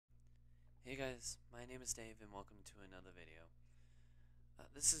Hey guys, my name is Dave and welcome to another video.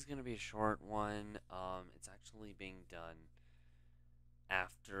 This is going to be a short one. It's actually being done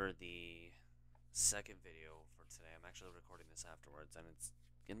after the second video for today. I'm actually recording this afterwards and it's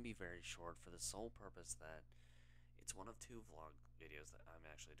going to be very short for the sole purpose that it's one of two vlog videos that I'm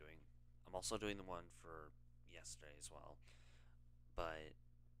actually doing. I'm also doing the one for yesterday as well. But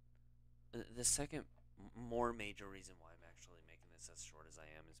the second more major reason why I'm actually making this as short as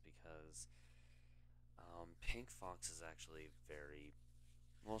I am is because Pink Fox is actually very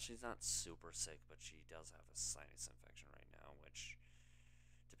well. She's not super sick, but she does have a sinus infection right now, which,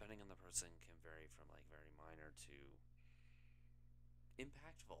 depending on the person, can vary from like very minor to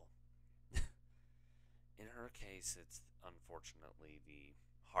impactful. In her case, it's unfortunately the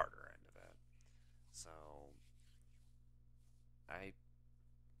harder end of it. So I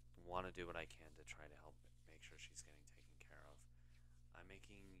want to do what I can to try to help make sure she's getting taken care of. I'm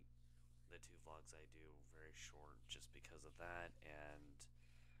making the two vlogs I do very short just because of that, and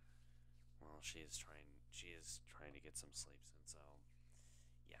well, she is trying to get some sleep soon, so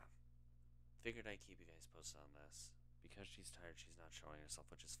yeah. Figured I'd keep you guys posted on this. Because she's tired, she's not showing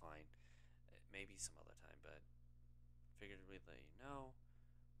herself, which is fine. Maybe some other time, but figured we'd let you know.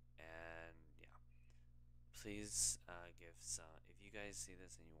 And yeah, please give some. If you guys see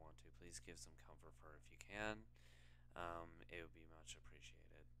this and you want to, please give some comfort for her if you can. It would be much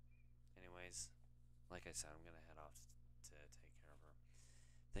appreciated. Anyways, like I said, I'm gonna head off to take care of her.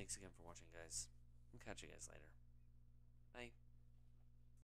 Thanks again for watching, guys. I'll catch you guys later. Bye.